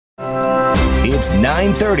It's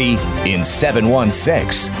 930 in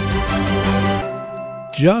 716.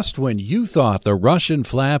 Just when you thought the Russian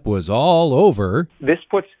flap was all over, this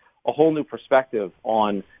puts a whole new perspective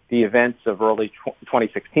on the events of early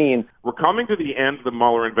 2016. We're coming to the end of the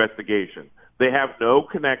Mueller investigation. They have no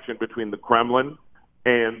connection between the Kremlin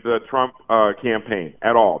and the Trump campaign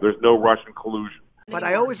at all. There's no Russian collusion. But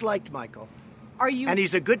I always liked Michael. And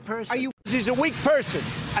he's a good person. He's a weak person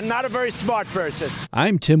and not a very smart person.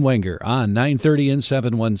 I'm Tim Wenger on 930 in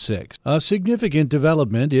 716. A significant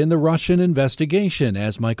development in the Russian investigation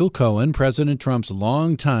as Michael Cohen, President Trump's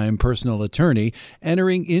longtime personal attorney,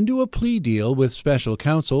 entering into a plea deal with special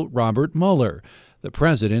counsel Robert Mueller. The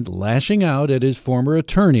president lashing out at his former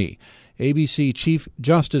attorney. ABC Chief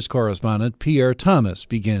Justice Correspondent Pierre Thomas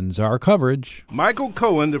begins our coverage. Michael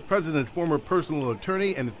Cohen, the president's former personal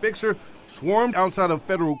attorney and fixer, swarmed outside of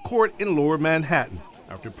federal court in Lower Manhattan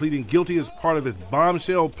after pleading guilty as part of his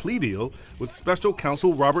bombshell plea deal with special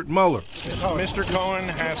counsel Robert Mueller. Mr. Cohen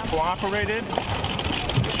has cooperated.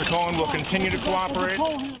 Mr. Cohen will continue to cooperate.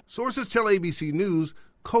 Sources tell ABC News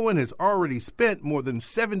Cohen has already spent more than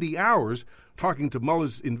 70 hours talking to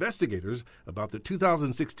Mueller's investigators about the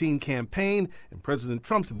 2016 campaign and President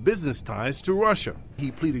Trump's business ties to Russia. He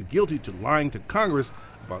pleaded guilty to lying to Congress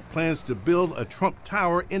about plans to build a Trump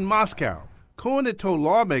Tower in Moscow. Cohen had told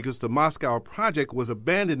lawmakers the Moscow project was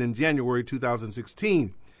abandoned in January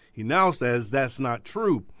 2016. He now says that's not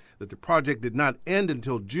true, that the project did not end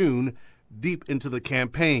until June, deep into the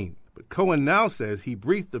campaign. But Cohen now says he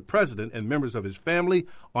briefed the president and members of his family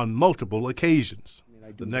on multiple occasions.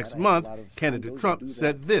 The next month, candidate Trump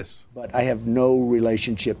said this. But I have no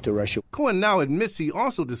relationship to Russia. Cohen now admits he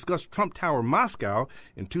also discussed Trump Tower Moscow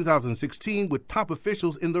in 2016 with top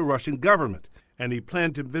officials in the Russian government, and he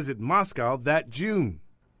planned to visit Moscow that June.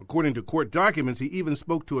 According to court documents, he even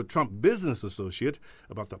spoke to a Trump business associate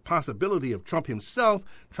about the possibility of Trump himself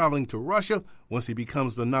traveling to Russia once he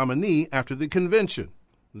becomes the nominee after the convention.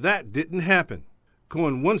 That didn't happen.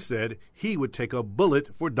 Cohen once said he would take a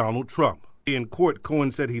bullet for Donald Trump. In court,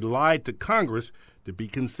 Cohen said he lied to Congress to be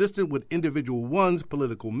consistent with Individual One's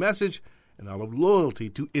political message and out of loyalty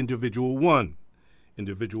to Individual One.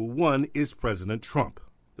 Individual One is President Trump.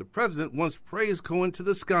 The president once praised Cohen to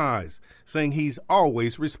the skies, saying he's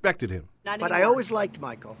always respected him. But I always liked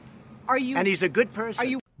Michael. And he's a good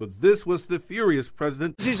person. But this was the furious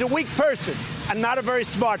president. He's a weak person and not a very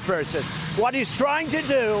smart person. What he's trying to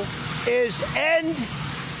do is end,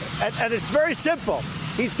 and it's very simple.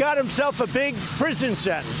 He's got himself a big prison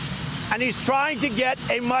sentence, and he's trying to get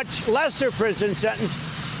a much lesser prison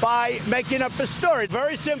sentence by making up a story.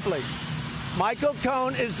 Very simply, Michael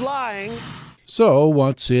Cohen is lying. So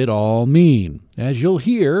what's it all mean? As you'll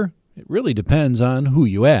hear, it really depends on who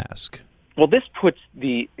you ask. Well, this puts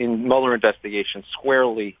the Mueller investigation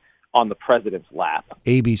squarely on the president's lap.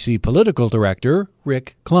 ABC political director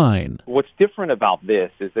Rick Klein. What's different about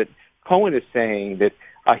this is that Cohen is saying that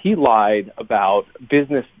he lied about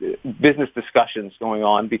business discussions going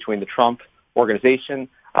on between the Trump organization,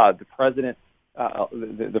 the president,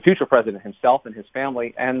 the future president himself and his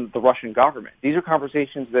family, and the Russian government. These are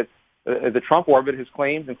conversations that the Trump orbit has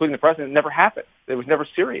claimed, including the president, never happened. It was never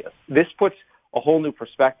serious. This puts a whole new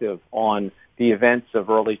perspective on the events of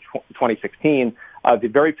early 2016, the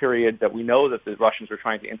very period that we know that the Russians were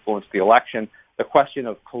trying to influence the election. The question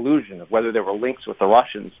of collusion, of whether there were links with the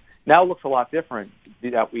Russians, now looks a lot different,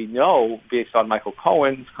 that we know, based on Michael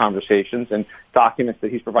Cohen's conversations and documents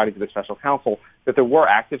that he's provided to the special counsel, that there were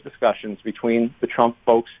active discussions between the Trump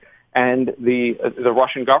folks and the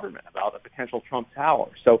Russian government about a potential Trump Tower.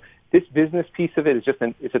 So this business piece of it is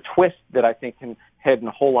it's a twist that I think can head in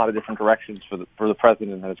a whole lot of different directions for the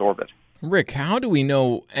president and his orbit. Rick, how do we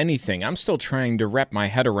know anything? I'm still trying to wrap my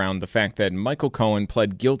head around the fact that Michael Cohen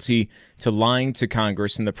pled guilty to lying to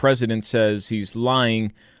Congress, and the president says he's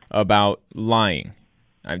lying about lying.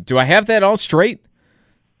 Do I have that all straight?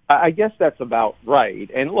 I guess that's about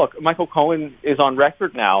right. And look, Michael Cohen is on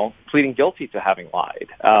record now pleading guilty to having lied.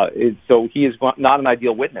 So he is not an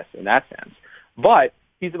ideal witness in that sense. But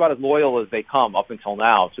he's about as loyal as they come up until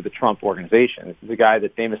now to the Trump organization. This is a guy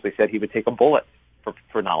that famously said he would take a bullet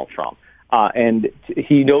for Donald Trump. And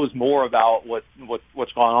he knows more about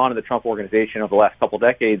what's gone on in the Trump organization over the last couple of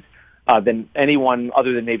decades than anyone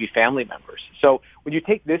other than maybe family members. So when you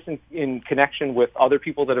take this in connection with other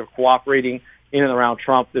people that are cooperating in and around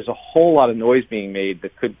Trump, there's a whole lot of noise being made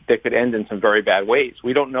that could end in some very bad ways.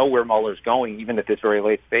 We don't know where Mueller's going, even at this very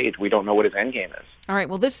late stage. We don't know what his endgame is. All right.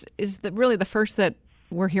 Well, this is really the first that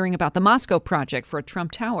we're hearing about the Moscow project for a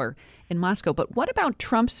Trump Tower in Moscow. But what about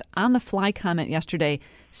Trump's on-the-fly comment yesterday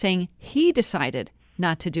saying he decided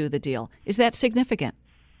not to do the deal? Is that significant?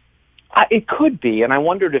 It could be, and I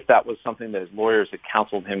wondered if that was something that his lawyers had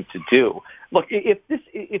counseled him to do. Look, if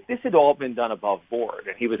this had all been done above board,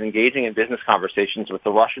 and he was engaging in business conversations with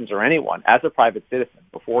the Russians or anyone as a private citizen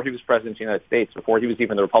before he was president of the United States, before he was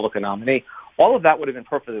even the Republican nominee, all of that would have been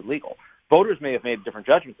perfectly legal. Voters may have made different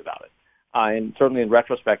judgments about it, and certainly in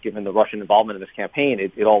retrospect, given the Russian involvement in this campaign,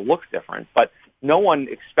 it all looks different. But no one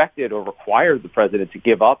expected or required the president to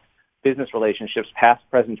give up business relationships, past,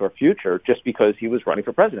 present, or future, just because he was running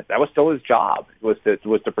for president. That was still his job, was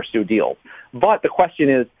to pursue deals. But the question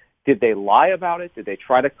is, did they lie about it? Did they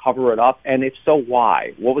try to cover it up? And if so,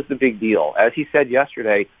 why? What was the big deal? As he said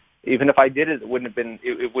yesterday, even if I did it, it wouldn't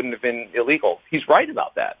have been illegal. He's right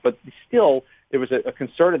about that. But still, there was a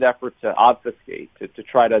concerted effort to obfuscate, to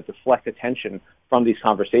try to deflect attention from these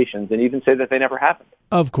conversations and even say that they never happened.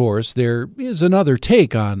 Of course, there is another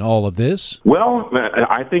take on all of this. Well,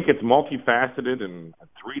 I think it's multifaceted and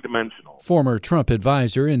three-dimensional. Former Trump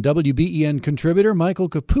advisor and WBEN contributor Michael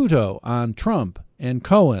Caputo on Trump and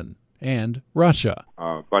Cohen and Russia.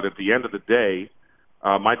 But at the end of the day,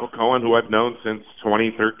 Michael Cohen, who I've known since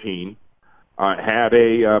 2013, had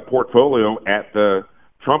a portfolio at the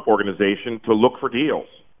Trump organization to look for deals.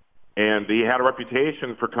 And he had a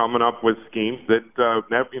reputation for coming up with schemes that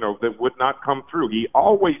that would not come through. He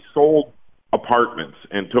always sold apartments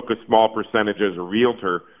and took a small percentage as a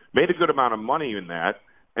realtor, made a good amount of money in that,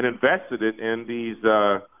 and invested it in these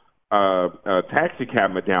taxi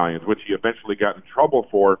cab medallions, which he eventually got in trouble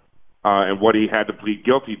for, and what he had to plead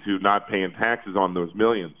guilty to, not paying taxes on those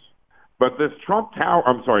millions. But this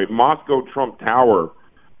Moscow Trump Tower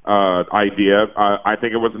idea, I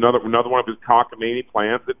think it was another one of his cockamamie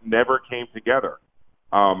plans that never came together.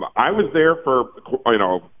 I was there for a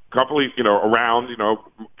couple of around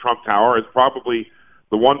Trump Tower. Is probably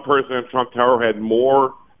the one person in Trump Tower who had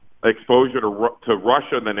more exposure to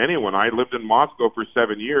Russia than anyone. I lived in Moscow for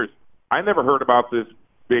 7 years. I never heard about this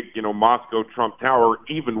big Moscow Trump Tower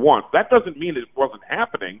even once. That doesn't mean it wasn't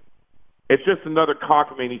happening. It's just another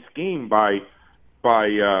cockamamie scheme by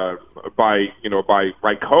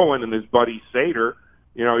Cohen and his buddy Sater.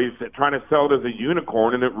 He's trying to sell it as a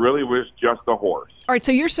unicorn, and it really was just a horse. All right,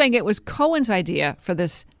 so you're saying it was Cohen's idea for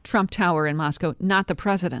this Trump Tower in Moscow, not the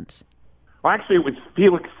president's? Well, actually, it was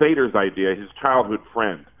Felix Sater's idea, his childhood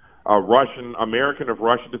friend, a American of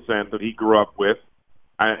Russian descent that he grew up with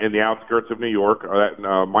in the outskirts of New York.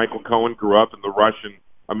 Michael Cohen grew up in the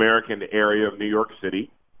Russian-American area of New York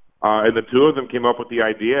City. And the two of them came up with the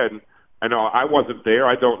idea, and I know I wasn't there.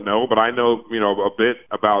 I don't know, but I know a bit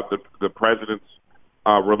about the president's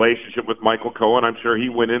relationship with Michael Cohen. I'm sure he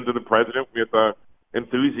went into the president with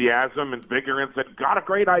enthusiasm and vigor and said, "Got a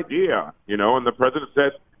great idea," And the president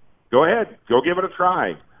said, "Go ahead, go give it a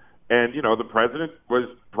try." And the president was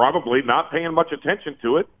probably not paying much attention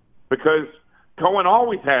to it because Cohen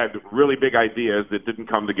always had really big ideas that didn't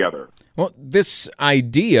come together. Well, this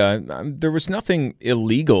idea, there was nothing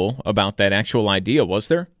illegal about that actual idea, was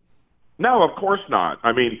there? No, of course not.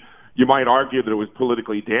 I mean, you might argue that it was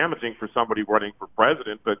politically damaging for somebody running for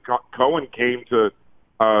president, but Cohen came to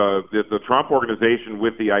the Trump organization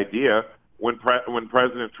with the idea when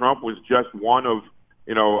President Trump was just one of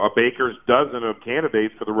a baker's dozen of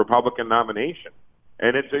candidates for the Republican nomination,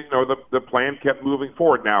 and it's the plan kept moving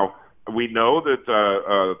forward. Now we know that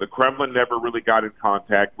the Kremlin never really got in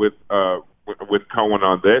contact with Cohen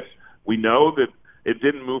on this. We know that it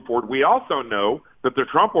didn't move forward. We also know that the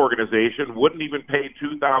Trump organization wouldn't even pay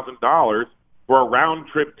 $2,000 for a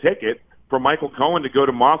round-trip ticket for Michael Cohen to go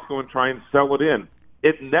to Moscow and try and sell it in.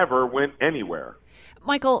 It never went anywhere.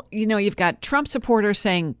 Michael, you've got Trump supporters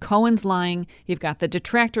saying Cohen's lying. You've got the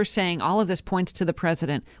detractors saying all of this points to the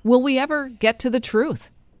president. Will we ever get to the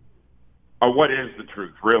truth? What is the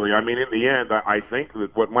truth, really? I mean, in the end, I think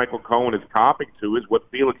that what Michael Cohen is copying to is what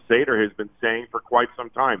Felix Sater has been saying for quite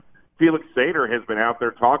some time. Felix Sater has been out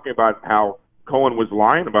there talking about how Cohen was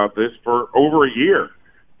lying about this for over a year.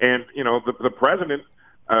 And, the president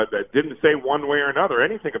didn't say one way or another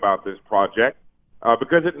anything about this project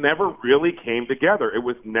because it never really came together. It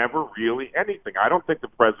was never really anything. I don't think the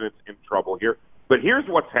president's in trouble here. But here's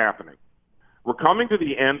what's happening. We're coming to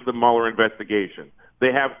the end of the Mueller investigation.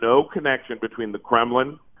 They have no connection between the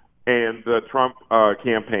Kremlin and the Trump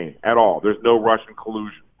campaign at all. There's no Russian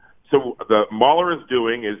collusion. So the Mueller is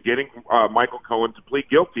doing is getting Michael Cohen to plead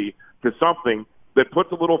guilty to something that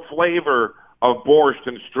puts a little flavor of borscht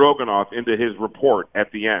and stroganoff into his report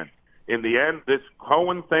at the end. In the end, this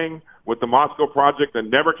Cohen thing with the Moscow project that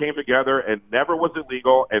never came together and never was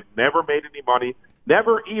illegal and never made any money,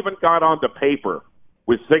 never even got onto paper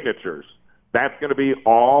with signatures. That's going to be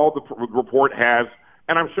all the report has,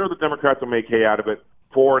 and I'm sure the Democrats will make hay out of it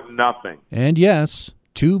for nothing. And yes,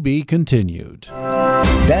 To be continued.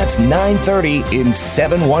 That's 930 in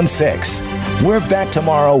 716. We're back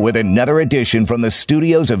tomorrow with another edition from the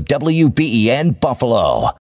studios of WBEN Buffalo.